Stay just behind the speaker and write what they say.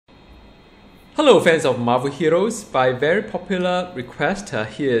Hello fans of Marvel Heroes. By very popular request,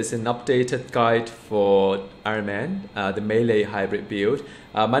 here is an updated guide for Iron Man, the melee hybrid build.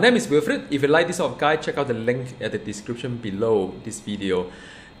 My name is Wilfred. If you like this sort of guide, check out the link at the description below this video.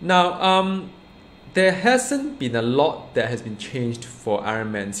 Now, there hasn't been a lot that has been changed for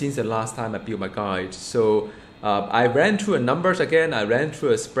Iron Man since the last time I built my guide. So I ran through the numbers again, I ran through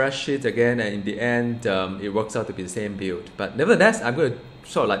a spreadsheet again, and in the end, it works out to be the same build. But nevertheless, I'm going to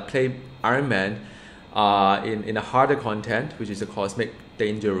sort of like play Iron Man in a harder content, which is the Cosmic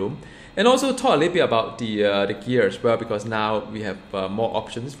Danger Room, and also talk a little bit about the gear as well, because now we have more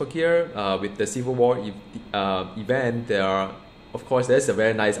options for gear. With the Civil War event, of course, there's a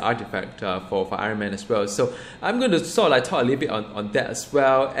very nice artifact for Iron Man as well. So I'm going to sort of like talk a little bit on that as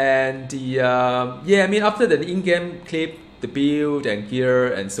well. And yeah, I mean, after the in-game clip, the build and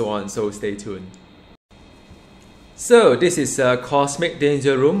gear and so on, so stay tuned. So this is a Cosmic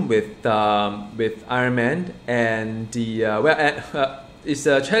Danger Room with Iron Man, and it's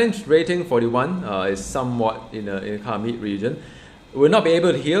a challenge rating 41. It's somewhat in a kind of mid region. We'll not be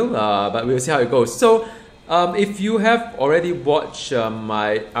able to heal, but we'll see how it goes. So if you have already watched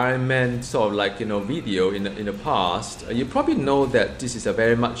my Iron Man sort of like video in the past, you probably know that this is a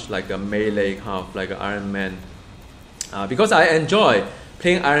very much like a melee kind of like an Iron Man, because I enjoy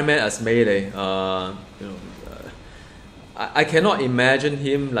playing Iron Man as melee. I cannot imagine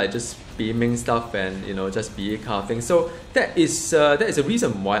him like just beaming stuff and just be kind of thing. So that is a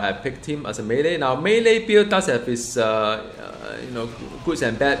reason why I picked him as a melee. Now melee build does have its goods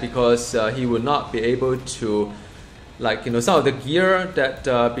and bad, because he will not be able to some of the gear that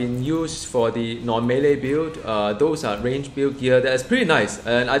been used for the non-melee build. Those are range build gear that is pretty nice,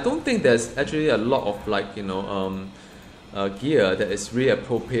 and I don't think there's actually a lot of gear that is really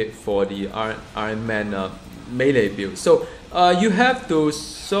appropriate for the Iron Man melee build. So you have to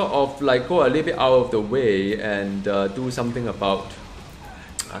sort of like go a little bit out of the way and do something about.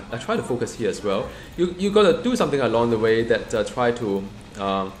 I try to focus here as well. You got to do something along the way that try to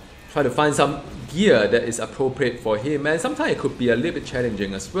find some gear that is appropriate for him, and sometimes it could be a little bit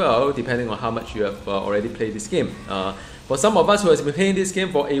challenging as well, depending on how much you have already played this game. For some of us who has been playing this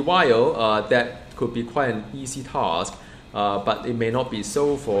game for a while, that could be quite an easy task. But it may not be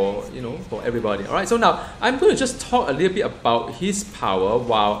so for everybody. All right, so now I'm going to just talk a little bit about his power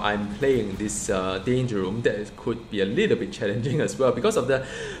while I'm playing this danger room. That could be a little bit challenging as well, because of the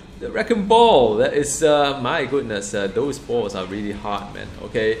wrecking ball. That is my goodness, those balls are really hard, man.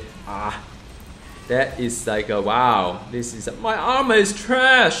 Okay, that is like wow. This is my armor is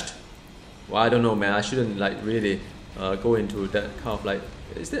trashed. Well, I don't know, man. I shouldn't really go into that kind of like.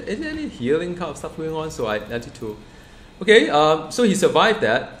 Is there any healing kind of stuff going on? So I had to. Okay, so he survived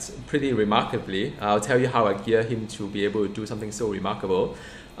that pretty remarkably. I'll tell you how I gear him to be able to do something so remarkable.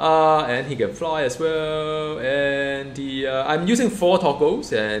 And he can fly as well. And I'm using 4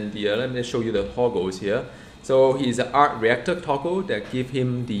 toggles, and let me show you the toggles here. So he's an arc reactor toggle that give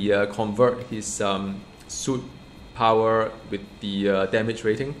him the convert his suit power with the damage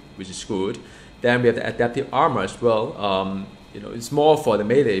rating, which is good. Then we have the adaptive armor as well. It's more for the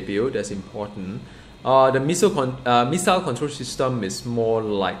melee build. That's important. The missile control system is more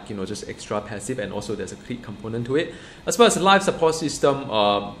like just extra passive, and also there's a crit component to it, as well as the life support system,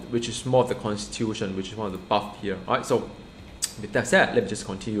 which is more of the constitution, which is one of the buff here. All right, so with that said, let me just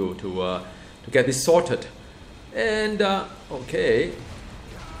continue to get this sorted. And okay,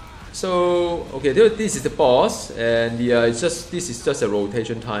 so okay, this is the boss, and this is just a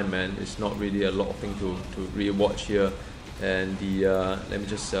rotation time, man. It's not really a lot of thing to re-watch here. And let me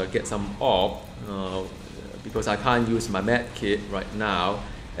just get some off, because I can't use my med kit right now.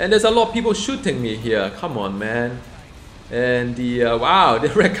 And there's a lot of people shooting me here. Come on, man. And wow, the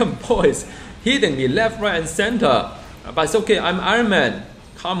wrecking ball is hitting me left, right, and center. But it's okay. I'm Iron Man.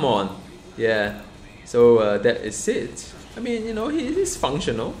 Come on. Yeah. So that is it. I mean, he is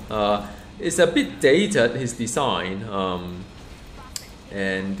functional. It's a bit dated, his design.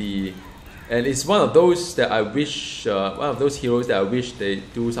 And it's one of those that I wish, one of those heroes that I wish they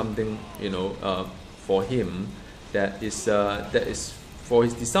do something, for him that is for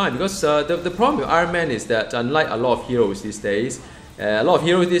his design. Because the problem with Iron Man is that, unlike a lot of heroes these days,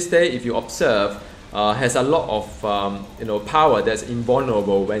 if you observe, has a lot of power that's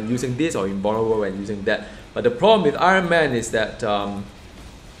invulnerable when using this or invulnerable when using that. But the problem with Iron Man is that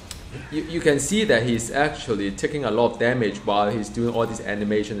you can see that he's actually taking a lot of damage while he's doing all this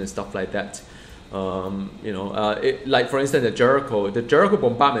animation and stuff like that. Like for instance, the Jericho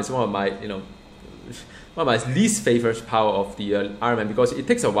bombardment is one of my one of my least favorite power of the Iron Man, because it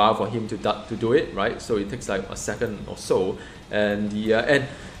takes a while for him to do it, right? So it takes like a second or so, and the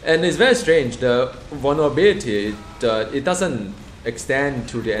and it's very strange. The vulnerability, it doesn't extend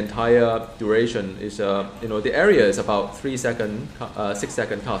to the entire duration. Is you know, the area is about 3 second, 6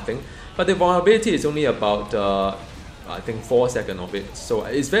 second kind of thing, but the vulnerability is only about I think 4 seconds of it. So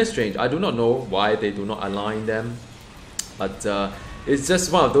it's very strange. I do not know why they do not align them, but it's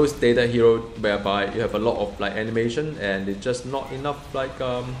just one of those data hero whereby you have a lot of like animation and it's just not enough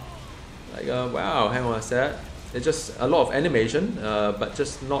wow, hang on a sec. It's just a lot of animation, but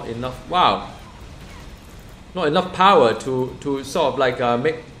just not enough. Wow, not enough power to sort of like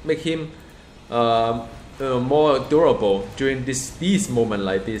make him more durable during these moments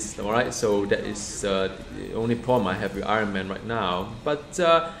like this. All right, so that is the only problem I have with Iron Man right now. But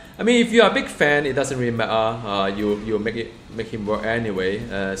I mean, if you are a big fan, it doesn't really matter. You make him work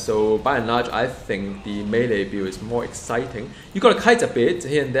anyway. So by and large, I think the melee build is more exciting. You got to kite a bit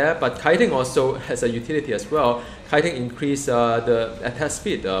here and there, but kiting also has a utility as well. Kiting increase the attack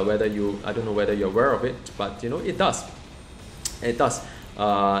speed. Whether I don't know whether you're aware of it, but you know it does. It does.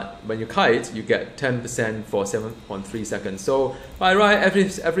 When you kite, you get 10% for 7.3 seconds. So by right, every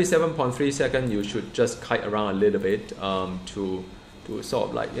 7.3 seconds, you should just kite around a little bit to sort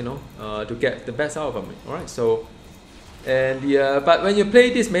of like, you know, to get the best out of it. All right. So and but when you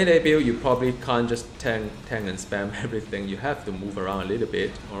play this melee build, you probably can't just tank and spam everything. You have to move around a little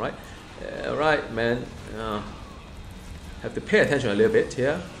bit. All right. All right, man. Have to pay attention a little bit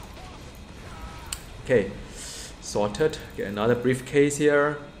here. Okay. Sorted. Get another briefcase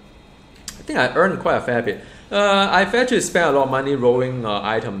here. I think I earned quite a fair bit. I've actually spent a lot of money rolling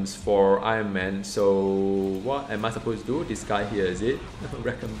items for Iron Man. So what am I supposed to do? This guy here, is it?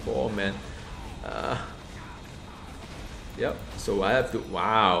 Wrecking Ball, man. Yep. So I have to.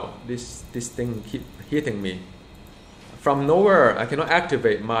 Wow. This thing keep hitting me from nowhere. I cannot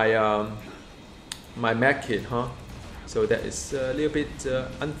activate my my mech kit, huh? So that is a little bit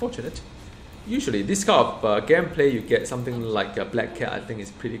unfortunate. Usually this kind of gameplay, you get something like a Black Cat. I think is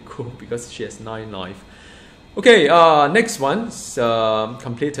pretty cool because she has 9 life. Okay, next one's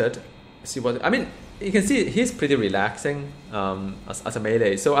completed. See what I mean. You can see he's pretty relaxing as a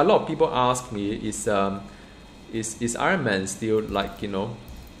melee. So a lot of people ask me, is Iron Man still like, you know,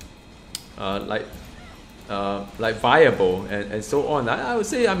 like viable and so on? I would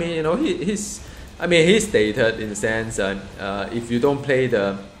say, I mean, you know, he's dated in the sense if you don't play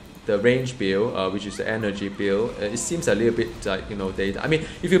the range build, which is the energy build, it seems a little bit like, you know, dated. I mean,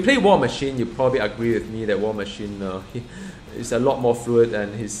 if you play War Machine, you probably agree with me that War Machine he is a lot more fluid,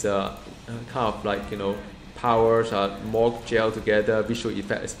 and his kind of like, you know, powers are more gelled together. Visual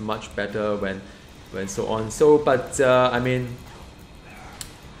effect is much better when so on. So, but I mean,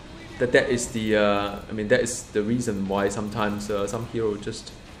 that is the that is the reason why sometimes some hero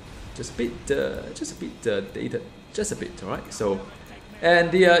just a bit dated, just a bit. All right. So.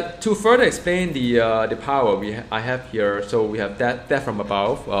 And to further explain the power I have here, so we have that from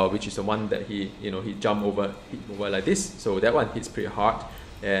above, which is the one that he jumped over like this. So that one hits pretty hard.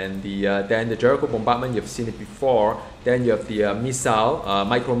 And then the Jericho bombardment, you've seen it before. Then you have the missile,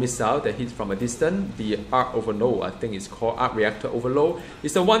 micro missile that hits from a distance. The arc overload, I think it's called arc reactor overload.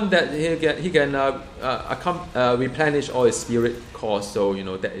 It's the one that he can replenish all his spirit cores. So you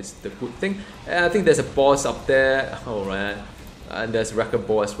know that is the good thing. And I think there's a boss up there. Oh man. And there's Wrecking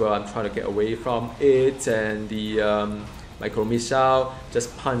Ball as well. I'm trying to get away from it, and the micro missile,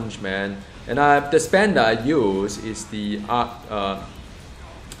 just punch, man. And the spam that I use is the what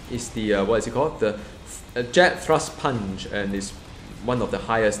is it called? The jet thrust punch, and it's one of the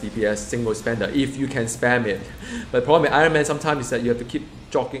highest DPS single spender if you can spam it. But the problem with Iron Man sometimes is that you have to keep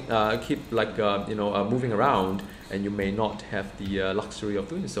jogging, moving around, and you may not have the luxury of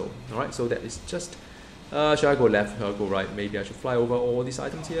doing so. All right, so that is just. Should I go left? Should I go right? Maybe I should fly over all these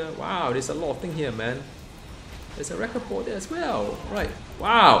items here. Wow, there's a lot of things here, man. There's a record board there as well. Right.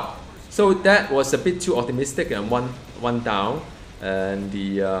 Wow. So that was a bit too optimistic, and one down, and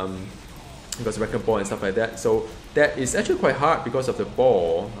the because record ball and stuff like that. So that is actually quite hard because of the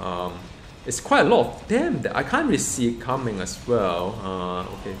ball. It's quite a lot of them that I can't really see it coming as well.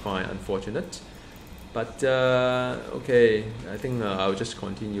 Okay, fine. Unfortunate. But okay, I think I'll just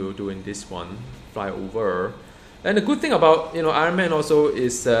continue doing this one. Fly over, and the good thing about Iron Man also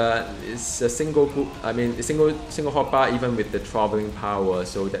is it's a single group. I mean, a single hotbar even with the traveling power.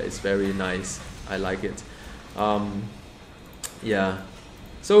 So that is very nice. I like it. Yeah.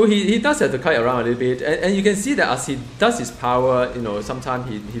 So he does have to kite around a little bit, and you can see that as he does his power, you know, sometimes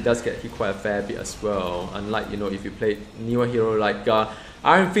he does get hit quite a fair bit as well. Unlike, you know, if you play newer hero like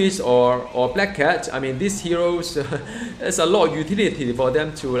Iron Fist or Black Cat, I mean, these heroes, there's a lot of utility for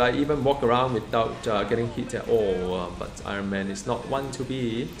them to like even walk around without getting hit at all. But Iron Man is not one to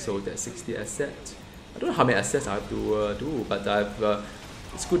be, so that's 60 assets. I don't know how many assets I have to do, but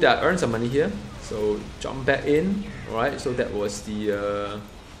it's good that I earned some money here. So jump back in, alright, so that was the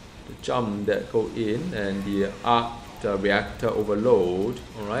jump that go in, and the arc reactor overload,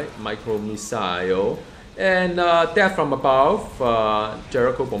 alright, micro missile, and death from above,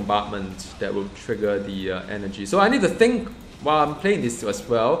 Jericho bombardment that will trigger the energy. So I need to think while I'm playing this as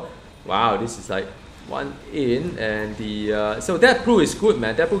well. Wow, this is like one in, and the so that brew is good,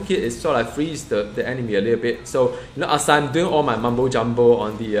 man. That brew kit is sort of like freeze the enemy a little bit. So you know, as I'm doing all my mumbo jumbo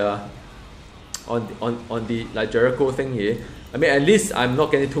on the on the like Jericho thingy, I mean, at least I'm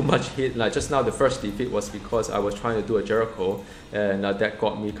not getting too much hit. Like just now, the first defeat was because I was trying to do a Jericho, and that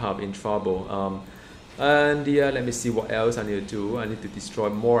got me kind of in trouble. And let me see what else I need to do. I need to destroy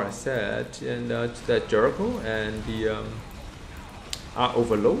more assets, and that Jericho and the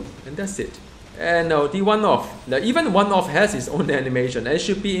overload, and that's it. And the one-off, even one-off has its own animation and it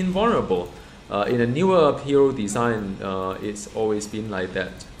should be invulnerable. In a newer hero design, it's always been like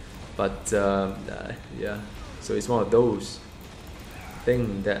that. But yeah, so it's one of those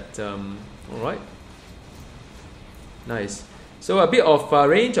things that, alright, nice. So a bit of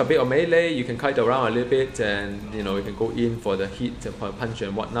range, a bit of melee, you can kite around a little bit, and you know, you can go in for the hit, punch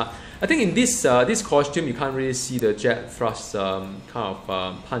and whatnot. I think in this this costume you can't really see the jet thrust kind of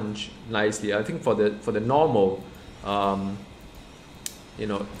punch nicely. I think for the normal, you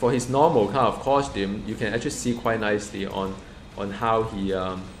know, for his normal kind of costume, you can actually see quite nicely on how he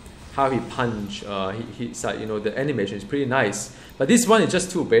punch. He's like, you know, the animation is pretty nice. But this one is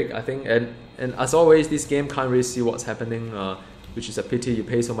just too big, I think, and as always, this game can't really see what's happening, which is a pity. You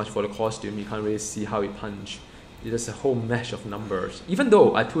pay so much for the costume, you can't really see how he punch. It's just a whole mesh of numbers, even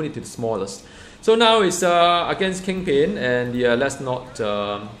though I tuned it to the smallest. So now it's against Kingpin, and yeah, let's not...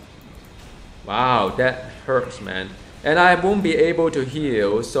 wow, that hurts, man. And I won't be able to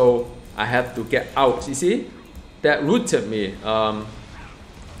heal, so I have to get out. You see? That rooted me.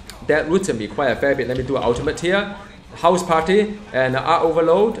 That rooted me quite a fair bit. Let me do an ultimate here. House party and art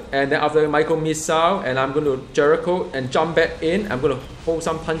overload, and then after micro missile, and I'm going to Jericho and jump back in. I'm going to hold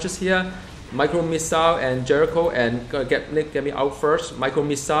some punches here. Micro missile and Jericho, and get me out first. Micro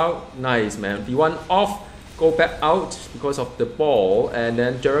missile, nice, man. The one off, go back out because of the ball, and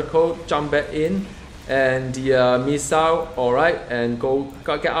then Jericho jump back in, and the missile, alright, and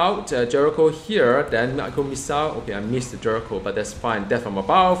get out. Jericho here, then micro missile. Okay, I missed the Jericho, but that's fine. Death from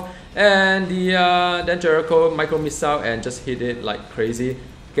above, and the then Jericho micro missile, and just hit it like crazy.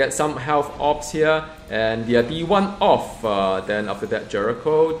 Get some health ops here, and the D1 off. Then after that,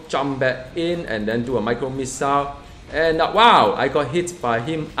 Jericho jump back in, and then do a micro missile. And wow, I got hit by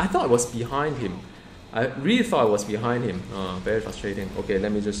him. I thought I was behind him. I really thought I was behind him. Very frustrating. Okay,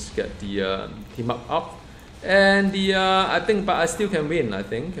 let me just get the team up, and the I think, but I still can win. I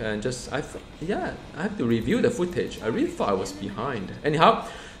think, and just yeah, I have to review the footage. I really thought I was behind. Anyhow,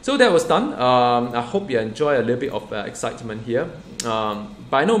 so that was done. I hope you enjoy a little bit of excitement here.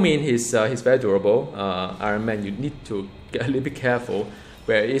 By no means he's very durable. Iron Man, you need to get a little bit careful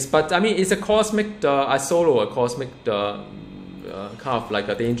where it is. But I mean, it's a cosmic. I solo a cosmic. Kind of like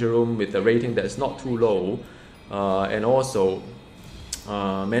a danger room with a rating that is not too low, and also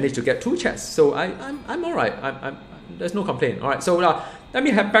managed to get 2 chests. So I'm alright. There's no complaint. Alright, so let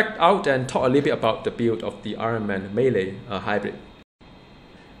me head back out and talk a little bit about the build of the Iron Man melee hybrid.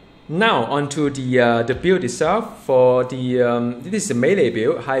 Now onto the build itself. For the this is a melee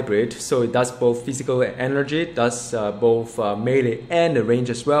build hybrid, so it does both physical energy, does both melee and the range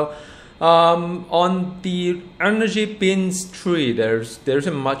as well. On the energy bins tree, there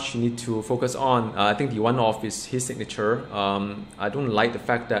isn't much you need to focus on. I think the one-off is his signature. I don't like the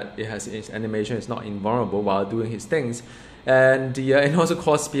fact that it has its animation is not invulnerable while doing his things, and also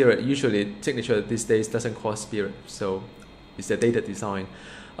cause spirit. Usually, signature these days doesn't cause spirit, so it's a dated design.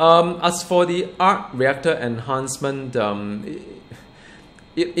 As for the arc reactor enhancement,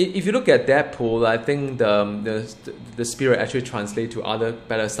 if you look at Deadpool, I think the spirit actually translates to other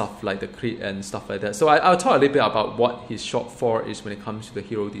better stuff like the crit and stuff like that. So I'll talk a little bit about what his short for is when it comes to the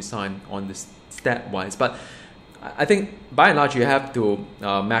hero design on the stat wise. But I think by and large you have to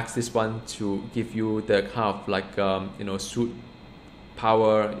max this one to give you the kind of like suit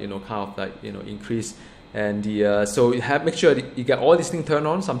power, kind of like increase And the so you make sure that you get all these things turned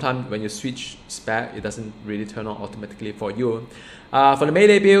on. Sometimes when you switch spec, it doesn't really turn on automatically for you. For the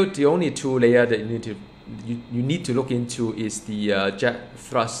melee build, the only two layer that you need to look into is the jet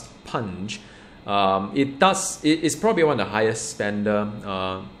thrust punch. It's probably one of the highest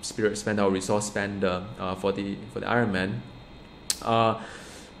spender, spirit spender or resource spender for the Iron Man.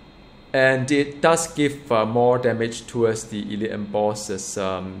 And it does give more damage towards the elite and bosses,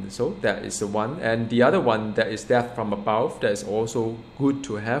 so that is the one. And the other one that is death from above, that is also good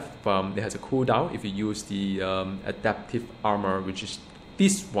to have. It has a cooldown if you use the adaptive armor, which is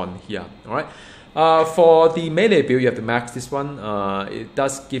this one here. All right. For the melee build, you have to max this one. It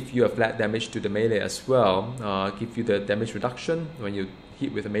does give you a flat damage to the melee as well. Give you the damage reduction when you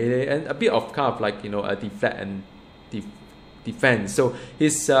hit with a melee, and a bit of kind of like, you know, a deflect and defense. So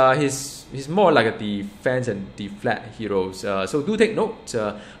he's more like a defense and deflect heroes. So do take note.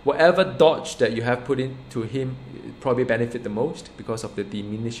 Whatever dodge that you have put into him probably benefit the most because of the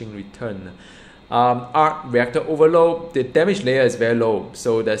diminishing return. Arc reactor overload, the damage layer is very low,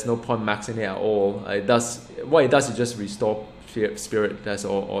 so there's no point maxing it at all. What it does is just restore spirit, that's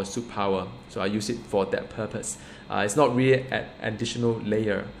all, or suit power. So I use it for that purpose. It's not really an additional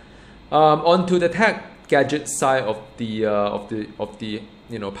layer. Onto the tech gadget side of the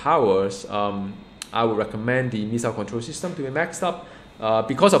you know, powers, I would recommend the missile control system to be maxed up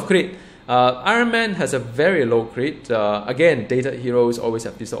because of crit. Iron Man has a very low crit. Again, dated heroes always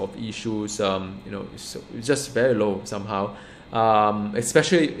have this sort of issues. You know, it's just very low somehow.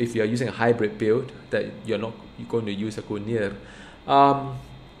 Especially if you are using a hybrid build that you're not going to use a Gungnir.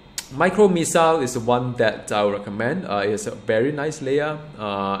 Micro missile is the one that I would recommend. It's a very nice layer.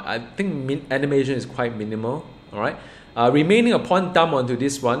 I think animation is quite minimal. All right. Remaining upon dump onto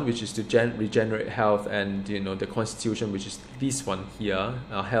this one, which is to regenerate health, and you know, the constitution, which is this one here,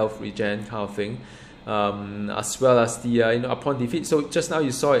 health regen kind of thing, as well as the you know, upon defeat. So just now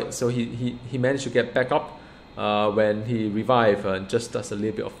you saw it. So he managed to get back up when he revived, and just does a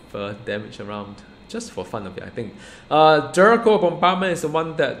little bit of damage around, just for fun of it, I think. Jericho bombardment is the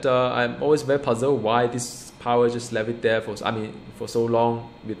one that I'm always very puzzled why this power just left it there for so long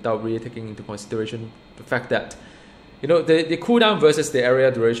without really taking into consideration the fact that, you know, the cooldown versus the area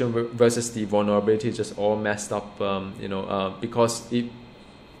duration versus the vulnerability is just all messed up. You know, because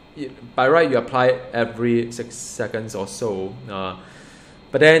by right you apply every 6 seconds or so,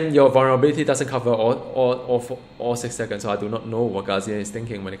 but then your vulnerability doesn't cover all 6 seconds. So I do not know what Garcia is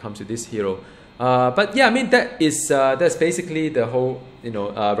thinking when it comes to this hero. But yeah, I mean, that's basically the whole, you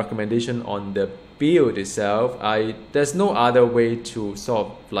know, recommendation on the build itself. There's no other way to sort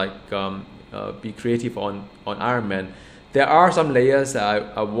of like be creative on Iron Man. There are some layers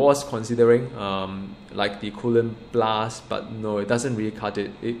that I was considering, like the coolant blast, but no, it doesn't really cut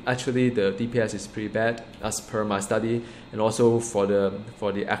it. Actually, the DPS is pretty bad as per my study, and also for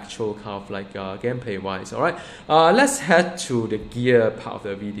the actual kind of like gameplay wise. All right, let's head to the gear part of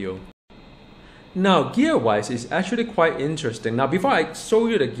the video. Now, gear-wise is actually quite interesting. Now, before I show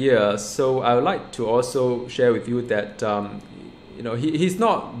you the gear, so I would like to also share with you that you know, he's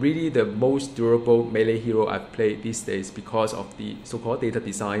not really the most durable melee hero I've played these days because of the so-called data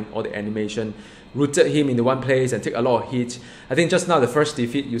design or the animation rooted him into one place and take a lot of hits. I think just now the first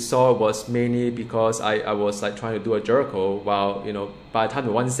defeat you saw was mainly because I was like trying to do a Jericho, while, you know, by the time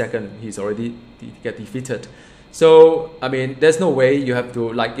the 1 second he's already get defeated. So I mean, there's no way you have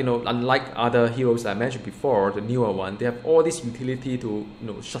to, like, you know, unlike other heroes I mentioned before, the newer one, they have all this utility to, you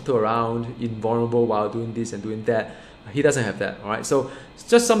know, shuttle around invulnerable while doing this and doing that. He doesn't have that. All right, so it's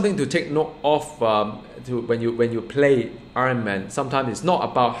just something to take note of when you play Iron Man. Sometimes it's not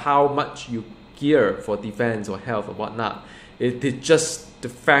about how much you gear for defense or health or whatnot. It's just the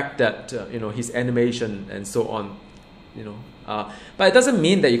fact that you know, his animation and so on, you know. But it doesn't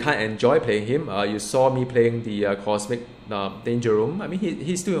mean that you can't enjoy playing him. You saw me playing the Cosmic Danger Room. I mean,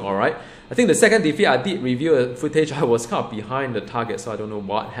 he's doing alright. I think the second defeat I did review footage, I was kind of behind the target, so I don't know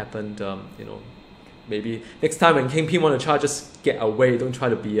what happened. You know, maybe next time when Kingpin want to charge, just get away. Don't try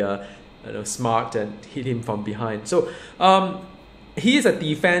to be you know, smart and hit him from behind. So he is a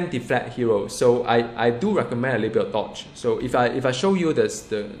deflect hero, so I do recommend a little bit of dodge. So if I show you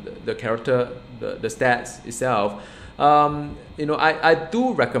the character, the stats itself, you know, I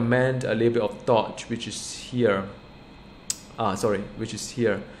do recommend a little bit of dodge, which is here. Which is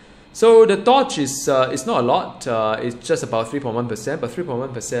here. So the dodge is it's not a lot. It's just about 3.1%, but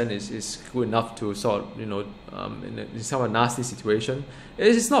 3.1% is good enough to sort of, you know, in some nasty situation.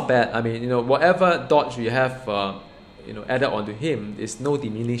 It's not bad. I mean, you know, whatever dodge you have, added onto him is no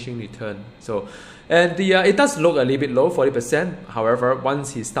diminishing return. So, and it does look a little bit low, 40%. However,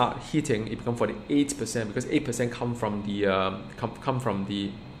 once he start hitting, it becomes 48% because 8% come from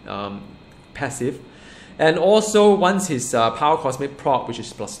the passive. And also, once his power cosmic proc, which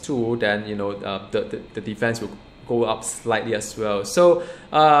is +2, then the defense will go up slightly as well. So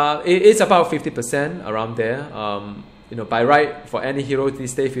it's about 50% around there. By right, for any hero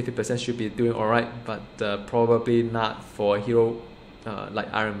these days, 50% should be doing all right, but probably not for a hero like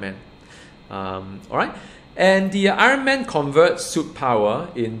Iron Man. All right. And the Iron Man converts suit power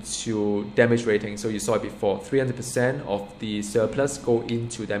into damage rating. So you saw it before, 300% of the surplus go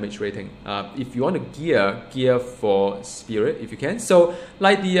into damage rating. If you want to gear for spirit, if you can. So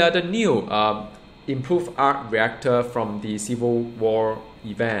like the new improved arc reactor from the Civil War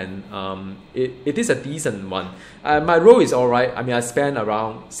event, it is a decent one. My roll is alright. I mean, I spent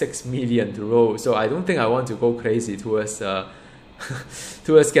around 6 million to roll, so I don't think I want to go crazy towards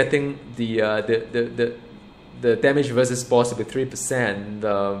towards getting the damage versus boss to be 3%,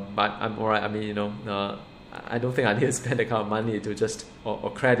 but I'm alright. I mean, I don't think I need to spend that kind of money to just or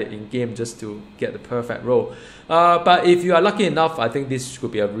credit in game just to get the perfect roll. But if you are lucky enough, I think this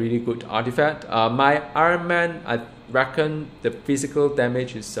could be a really good artifact. My Iron Man, I reckon the physical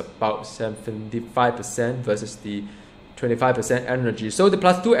damage is about 75% versus the 25% energy. So the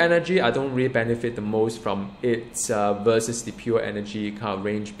 +2 energy, I don't really benefit the most from it versus the pure energy kind of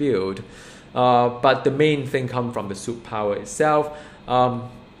range build. But the main thing comes from the suit power itself.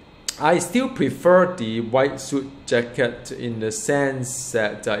 I still prefer the white suit jacket in the sense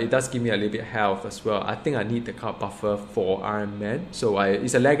that it does give me a little bit of health as well. I think I need the kind of buffer for Iron Man. So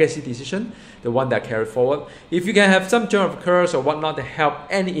it's a legacy decision, the one that I carry forward. If you can have some Gem of Curse or whatnot to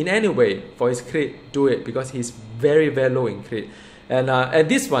help in any way for his crit, do it, because he's very, very low in crit. And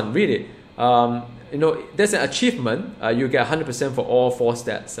this one, really, there's an achievement. You get 100% for all 4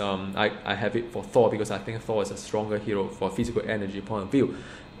 stats. I have it for Thor because I think Thor is a stronger hero for physical energy point of view.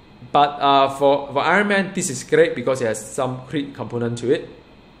 But for Iron Man, this is great because it has some crit component to it.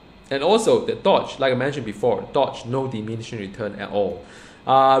 And also the dodge, like I mentioned before, dodge, no diminishing return at all.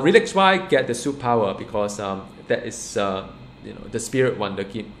 Relics-wise, get the suit power because that is the spirit one,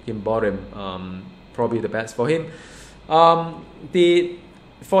 the Gimborim, probably the best for him.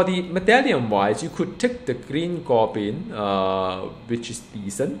 For the medallion wise, you could take the Green Goblin, which is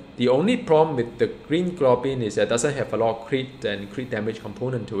decent. The only problem with the Green Goblin is that it doesn't have a lot of crit and crit damage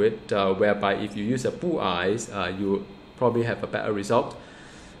component to it, whereby if you use a Bull Eyes, you probably have a better result.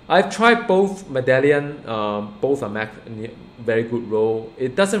 I've tried both medallion, both are very good roll.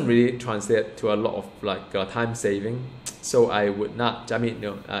 It doesn't really translate to a lot of time saving. So I would not. I mean,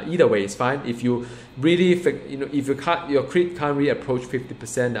 either way is fine. If you really, if your crit can't really approach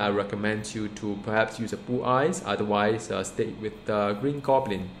 50%, I recommend you to perhaps use a Bull Eyes. Otherwise, stay with Green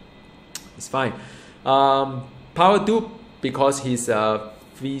Goblin. It's fine. Power Dupe, because he's a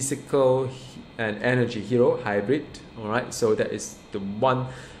physical and energy hero hybrid. All right, so that is the one.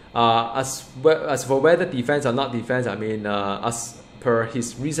 As for whether defense or not defense, I mean, as per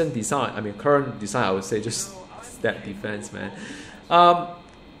his recent design, I mean current design, I would say just that defense, man.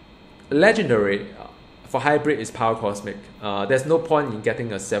 Legendary for hybrid is power cosmic. There's no point in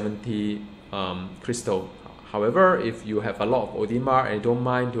getting a 70 crystal. However, if you have a lot of Odin and you don't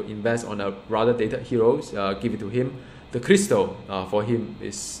mind to invest on a rather dated heroes, give it to him. The crystal for him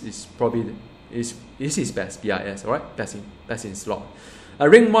is probably is his best BIS, alright? Best in slot.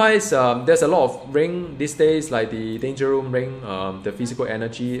 Ring wise, there's a lot of ring these days, like the Danger Room ring, the physical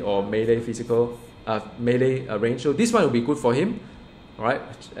energy or melee range. So this one will be good for him, alright?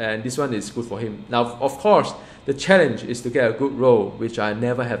 And this one is good for him. Now, of course, the challenge is to get a good roll, which I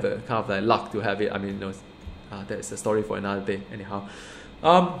never have a kind of like luck to have it. I mean, that's a story for another day. Anyhow,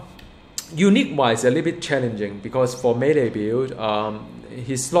 unique wise, a little bit challenging because for melee build,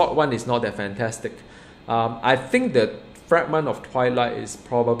 his slot one is not that fantastic. I think that Fragment of Twilight is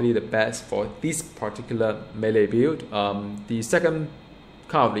probably the best for this particular melee build. The second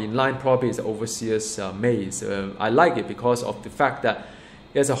kind of in line probably is the Overseer's Maze. I like it because of the fact that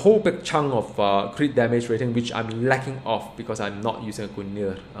there's a whole big chunk of crit damage rating which I'm lacking of because I'm not using a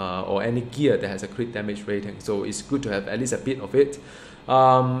Gungnir or any gear that has a crit damage rating. So it's good to have at least a bit of it.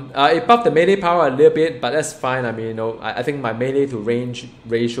 It buffed the melee power a little bit, but that's fine. I mean, I think my melee to range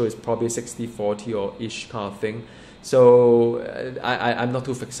ratio is probably 60-40 or ish kind of thing. So I'm not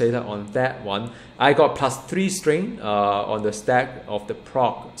too fixated on that one. I got +3 string on the stack of the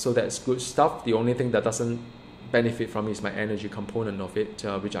proc, so that's good stuff. The only thing that doesn't benefit from is my energy component of it,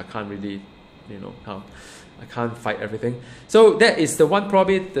 which I can't really, I can't fight everything. So that is the one,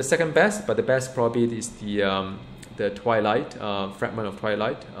 probably the second best, but the best probably is the the Twilight, fragment of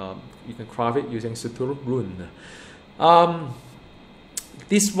Twilight. You can craft it using Sutur Rune.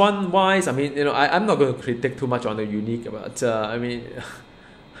 This one wise, I mean, I'm not going to critique too much on the unique, but I mean,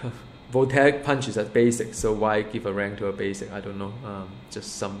 Volstagg punch is a basic, so why give a rank to a basic? I don't know,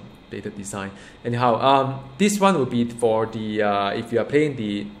 just some data design. Anyhow, this one will be for the, if you are playing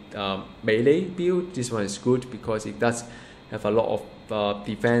the melee build, this one is good because it does have a lot of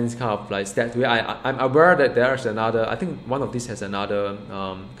defense kind of like stat to it. I'm aware that there's another, I think one of these has another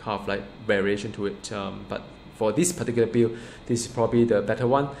kind of like variation to it, but for this particular build, this is probably the better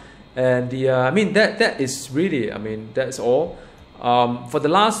one. And the, I mean, that is really, I mean, that's all. For the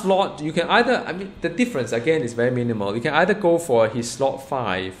last slot, you can either, I mean, the difference again is very minimal. You can either go for his slot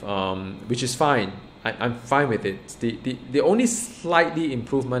 5, which is fine. I'm fine with it. The only slightly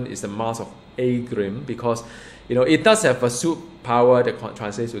improvement is the Mask of Agrim, because it does have a suit power that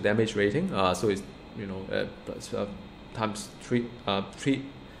translates to damage rating. So it's times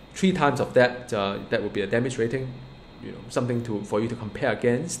three times of that. That would be a damage rating. Something for you to compare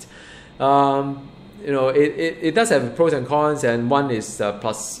against. It does have pros and cons, and one is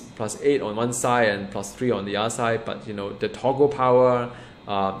plus 8 on one side and plus 3 on the other side. But the toggle power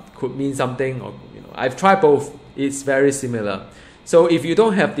could mean something. Or I've tried both. It's very similar. So if you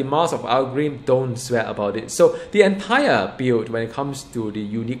don't have the Mask of Agrim, don't sweat about it. So the entire build, when it comes to the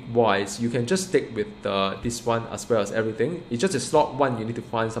unique wise, you can just stick with this one as well as everything. It's just a slot 1. You need to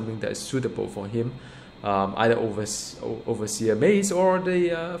find something that is suitable for him, either Overseer Mace or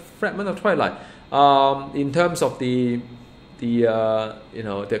the Fragment of Twilight. In terms of the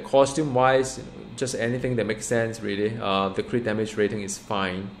costume wise, just anything that makes sense really. The crit damage rating is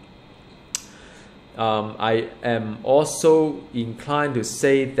fine. I am also inclined to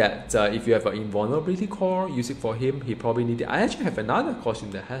say that if you have an invulnerability core, use it for him. He probably needs it. I actually have another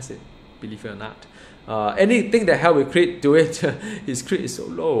costume that has it, believe it or not. Anything that helps with crit, do it. His crit is so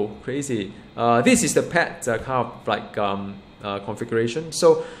low, crazy. This is the pet kind of like configuration.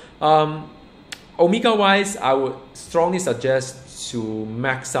 So Omega wise, I would strongly suggest to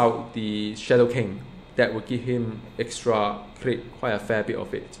max out the Shadow King. That would give him extra crit, quite a fair bit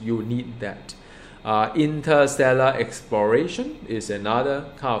of it. You need that. Interstellar Exploration is another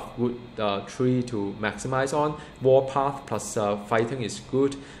kind of good tree to maximize on. Warpath plus fighting is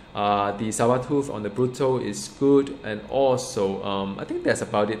good. The Sabertooth on the Brutal is good, and also I think that's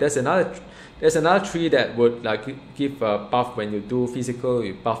about it. There's another tree that would like give a buff when you do physical.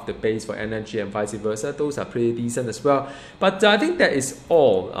 You buff the base for energy and vice versa. Those are pretty decent as well. But I think that is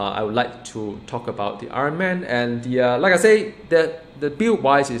all I would like to talk about the Iron Man. And the like I say, the build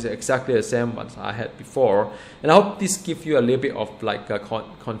wise is exactly the same as I had before, and I hope this gives you a little bit of like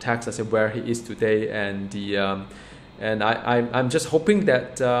context as to where he is today, and the and I'm just hoping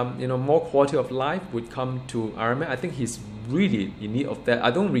that more quality of life would come to Iron Man. I think he's really in need of that.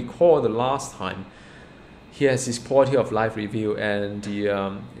 I don't recall the last time he has his quality of life review, and the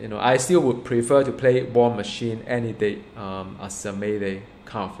I still would prefer to play War Machine any day as a melee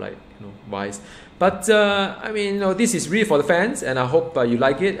kind of like wise. But I mean, this is really for the fans, and I hope you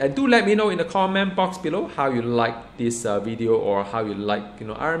like it. And do let me know in the comment box below how you like this video, or how you like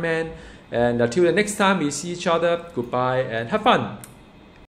Iron Man. And until the next time we see each other, goodbye and have fun.